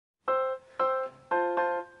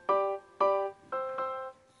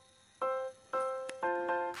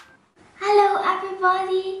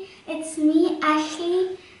everybody, it's me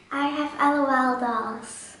Ashley. I have L.O.L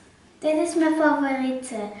dolls. Dit is mijn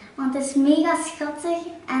favoriete, want het is mega schattig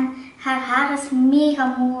en haar haar is mega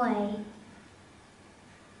mooi.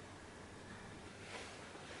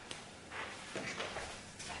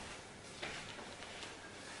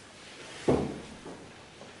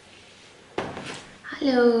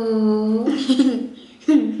 Halo.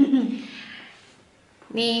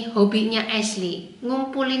 Nih hobinya Ashley,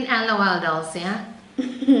 ngumpulin L.O.L dolls ya.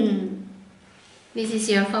 This is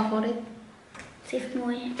your favorite? Ze heeft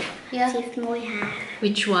mooi, Ja. ze heeft mooi haar.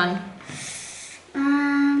 Which one?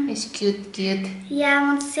 It's cute. Ja,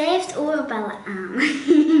 want zij heeft oorbellen aan.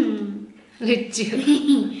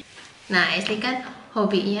 Lucu. Nah, Ashley kan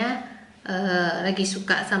hobinya lagi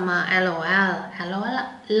suka sama L.O.L.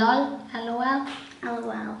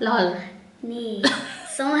 LOL. Nee,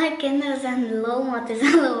 sommige kinderen zeggen LOL, maar het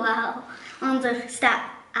is L.O.L. Want er staat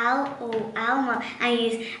L.O.L, maar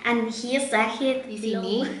en hier zeg je het. Di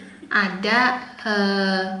sini ada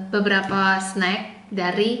beberapa snack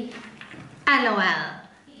dari L.O.L.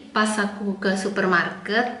 Pas aku ke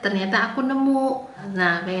supermarket, ternyata aku nemu.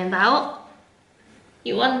 Nah, pengen tahu?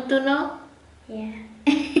 You want to know? Ja.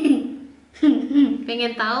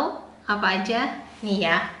 Pengen tahu apa aja? Nih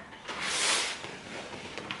ya.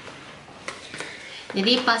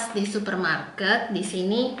 Jadi pas di supermarket di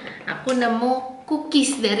sini aku nemu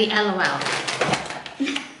cookies dari L.O.L.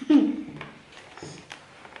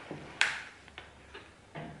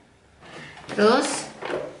 Terus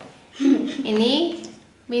ini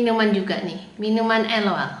minuman juga nih, minuman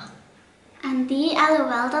L.O.L. En die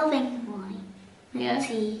L.O.L, dat vind ik mooi. Ja.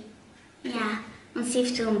 Zie. Ja, want ze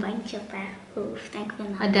heeft zo'n bandje op haar hoofd. En ik vind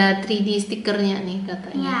dat... Ada 3D stikernya nih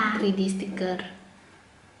katanya. Ya. 3D stiker.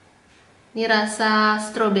 Ini rasa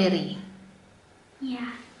strawberry.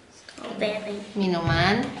 Ja, strawberry.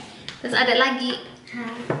 Minuman. Terus ada lagi.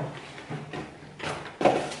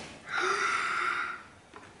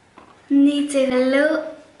 Niet te geloven.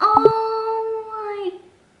 Oh my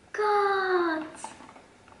god.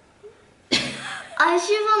 Als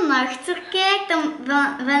je van achter kijkt, dan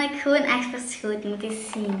ben ik gewoon echt verschoten. Moet je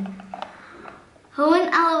zien. Gewoon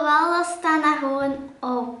L.O.L staan daar gewoon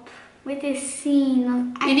op. Moet je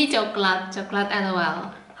zien. Echt... Ini coklat L.O.L.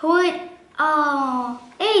 Gewoon, oh.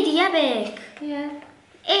 Hé, die heb ik. Ya.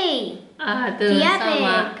 Hé. Ah, tuh Die heb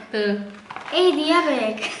sama. ik. Tuh. Hé, die heb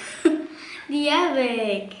ik. Die heb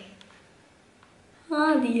ik.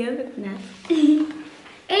 Oh, die heb ik net.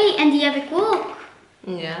 Hé, en die heb ik ook.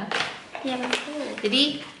 Ya. Die heb ik ook.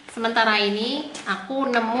 Jadi sementara ini aku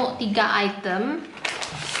nemu 3 item.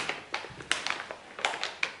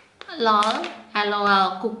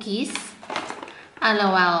 L.O.L cookies,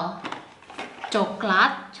 L.O.L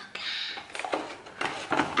coklat,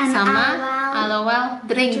 En sama L.O.L L.O.L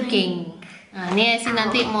drinking. Nah, ini sih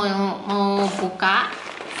nanti mau buka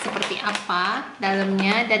seperti apa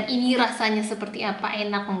dalamnya dan ini rasanya seperti apa,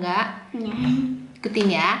 enak enggak? Ja. Ikutin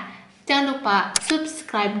ya. Jangan lupa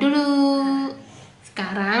subscribe dulu.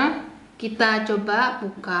 Sekarang kita coba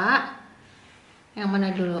buka yang mana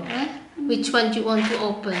dulu? Which one do you want to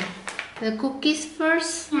open? The cookies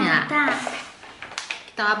first. Ja, daar.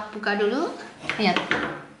 Kita buka dulu. Lihat.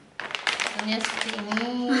 Ini seperti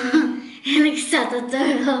ini. Eigenlijk staat het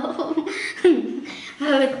erop. We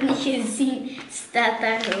hebben het niet gezien. Staat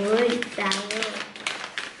daar gewoon daarop.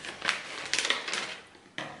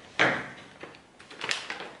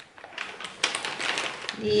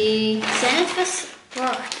 Zijn het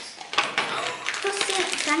wacht. Dat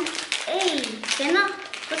zijn,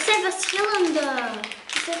 dat zijn verschillende.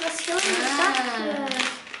 Dat zijn verschillende zakken.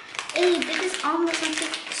 Hé, dit is anders. Want ik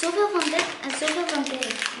heb zoveel van dit en zoveel van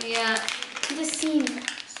dit. Ya. Moet je zien.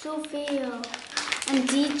 Zoveel. Een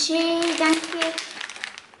DJ, denk ik.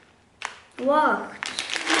 Wacht.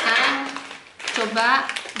 Sekarang coba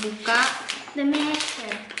buka. De meisje.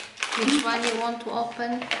 Which one you want to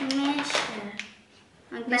open? De meisje.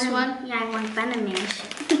 Ik ben This een- one? Ja, want ik ben een meisje.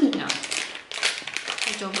 Ya.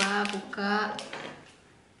 Kita coba buka.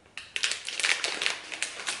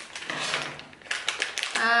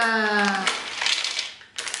 Ah.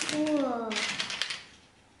 Wow.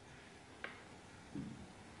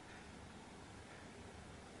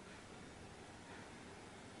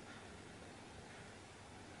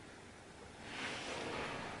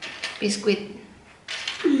 Biskuit.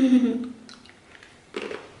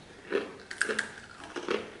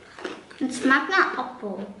 Het smaakt naar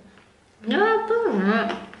appel. Ya, tuh.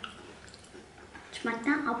 Het smaakt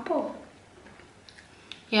naar appel.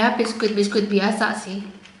 Ya, biskuit biasa sih.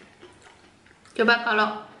 Coba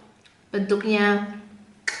kalau bentuknya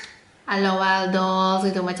L.O.L dolls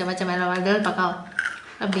gitu, macam-macam L.O.L doll bakal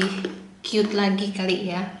lebih cute lagi kali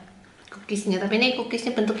ya cookiesnya. Tapi ini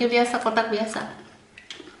cookiesnya bentuknya biasa, kotak biasa.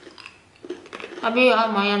 Tapi ya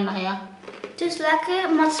lumayan lah ya. Het is lekker,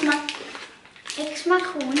 maar ik smaak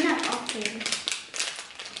gewoon naar appel.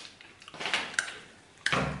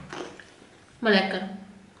 Lekker.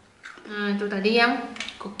 Nah itu tadi yang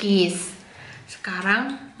cookies.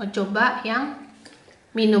 Sekarang mau coba yang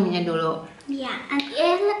minumnya dulu. Ja, en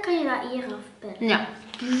eigenlijk kan je dat hier afpellen. Ya,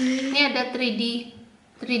 ini ada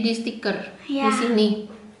 3D stiker Ja. di sini.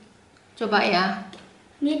 Coba ya.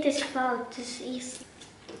 Nee, het is fout. Het is eerst.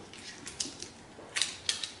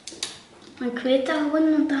 Maar ik weet dat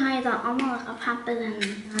gewoon, want dan ga je dat allemaal eraf happen en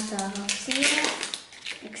laten eraf. Zie je?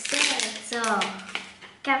 Ik zeg het zo.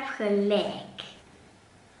 Ik heb gelijk.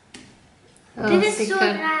 Oh, Dit is zo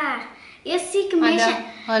stiker. raar. Eerst zie ik een meisje. Ada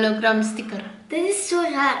hologram stiker. Dit is zo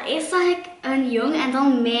raar. Eerst zag ik een jong en dan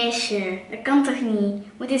een meisje. Dat kan toch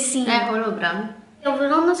niet? Moet je zien. Hologram. Je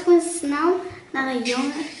verandert gewoon snel naar een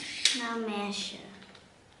jongen, naar een meisje.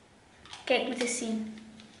 Kijk, moet je zien.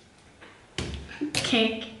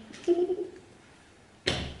 Kijk.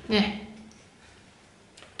 Nee,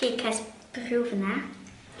 Kijk, ik ga eens proeven, hè.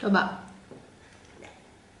 coba.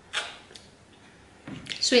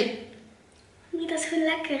 Sweet. Nee, dat is gewoon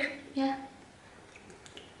lekker. Ya.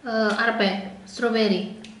 Apa ya?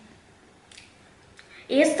 Strawberry.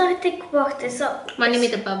 Eerst dacht ik, wacht, is dat... Maar niet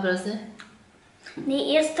met de bubbles, hè? Nee,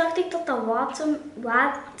 eerst dacht ik dat dat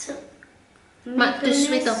water... Maar het is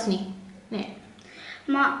sweet of niet? Nee.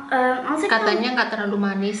 Maar als ik Katanya nggak terlalu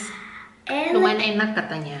manis. eigenlijk... Lumayan enak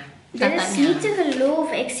katanya. Dit is niet te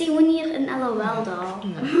geloven. Ik zie gewoon hier een L.O.L doll.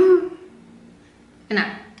 Enak.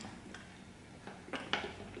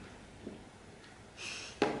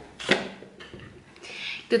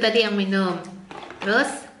 Itu tadi yang minum. Terus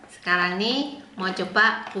sekarang nih mau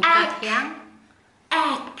coba buka yang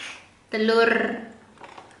Egg. telur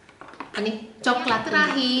apa nih? Coklat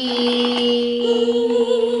terakhir.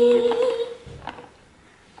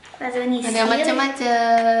 Ik ben zo nieuwsgierig. Ada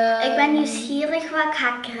macam-macam. Ik ben nieuwsgierig wat ik ga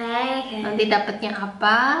krijgen. Nanti dapatnya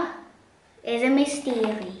apa? Is een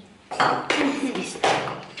mysterie.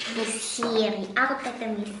 Mysterie. Altijd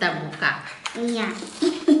een mysterie. Kita buka. Ja.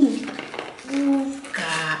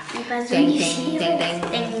 Buka. Ik ben zo Deng, deng, nieuwsgierig. deng, deng.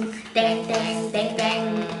 Deng, deng, deng, deng, deng.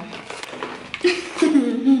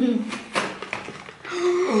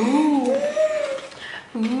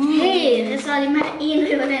 Hey, er is alleen maar 1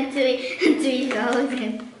 rood en 2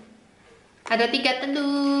 gouden. Ada 3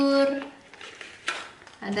 telur.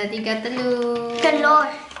 Ada 3 telur. Telur.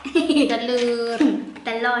 Telur.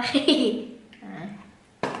 Telur. Nah,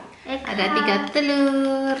 Ik ada ga- 3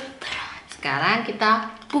 telur. Sekarang kita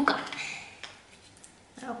buka.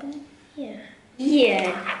 Apa nih? Hier.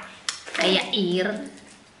 Hier. Kayak ir.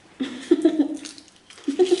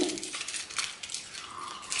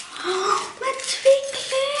 Met 2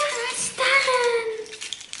 kleuren en sterren.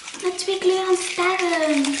 Met 2 kleuren en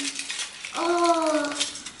sterren. Oh,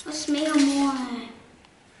 dat is mega mooi.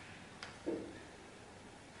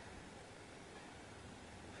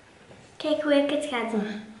 Kijk hoe ik het ga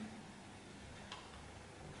doen.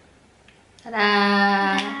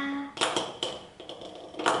 Tada. Ja.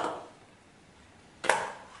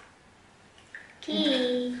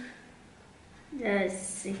 Oké. Dus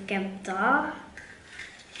ik heb dat.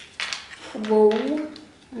 Wow.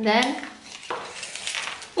 Dan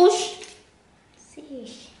push.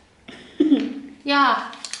 Zie. Ya,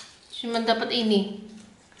 cuma dapat ini.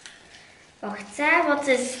 Wacht hè, wat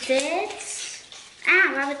is dit? Ah,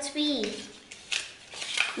 we hebben 2.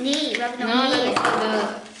 Nee, we hebben nog Nou, dat meer. is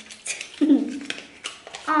de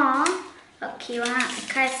Oh, oké,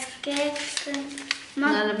 ik ga eens kijken.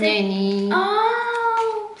 Maar dalamnya ini.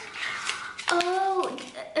 Oh,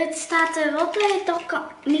 het staat erop dat je toch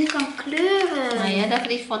niet kan kleuren. Nah ya, ada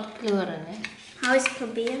free food kleuren ya. Ga eens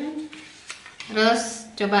proberen. Terus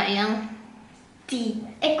coba yang Die.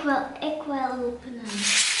 Ik wil openen.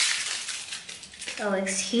 Oh, ik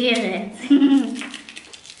scheer het.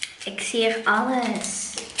 Ik scheer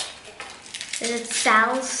alles. Dit is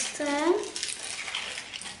hetzelfde.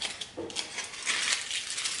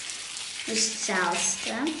 Dit is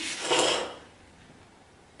hetzelfde.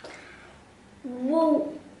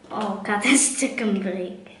 Wow. Oh, ik had een stukken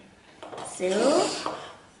breken. Zo.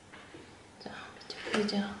 Zo,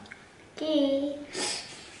 beetje. Oké.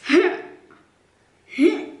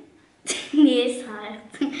 Nee, is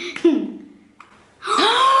hard.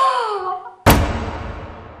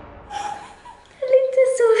 Het liet er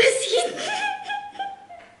zo gezien.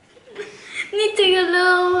 Niet te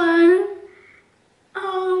geloven.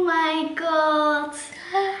 Oh my god.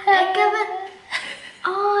 Ik heb het.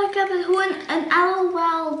 Oh, ik heb het gewoon een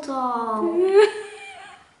L.O.L doll.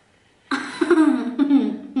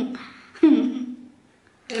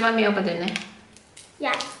 Mami open doen, hè?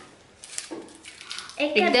 Ja.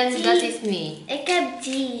 Ik denk dat is me. Ik heb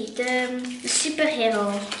die, de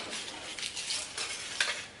superhero.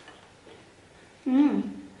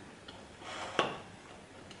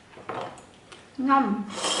 Yum.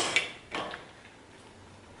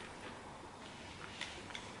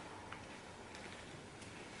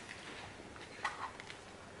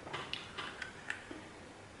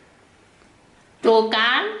 Tuh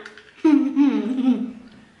kan?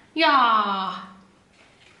 Ya.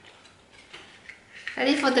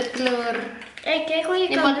 Tadi foto kleur. Kijk hoe je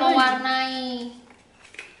Ini kan buat doen. mewarnai.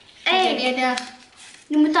 Jadi ada,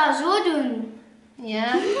 Je moet dat zo doen.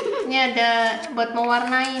 ya. Ini ada buat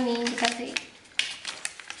mewarnai nih, dikasih.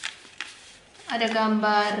 Ada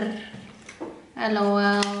gambar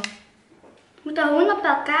L.O.L. Je moet dat gewoon op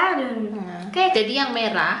elkaar doen. Nah, Kijk. jadi yang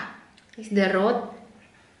merah is the road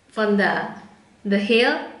from the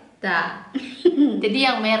hill. Jadi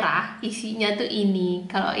yang merah isinya tuh ini.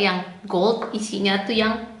 Kalau yang gold isinya tuh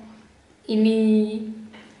yang ini.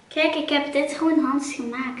 Kijk, ik heb dit gewoon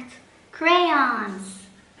handgemaakt. Crayons.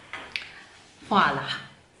 Voila.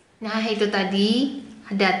 Nah, itu tadi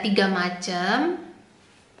ada 3 macam.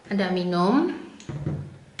 Ada minum,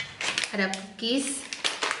 ada cookies,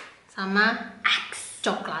 sama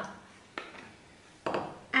coklat.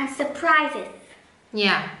 And surprises.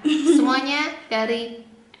 Ya, semuanya dari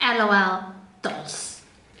L.O.L Dolls.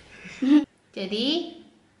 Jadi,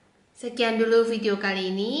 sekian dulu video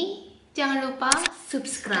kali ini. Jangan lupa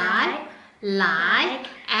subscribe,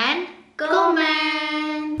 like, and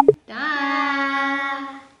comment.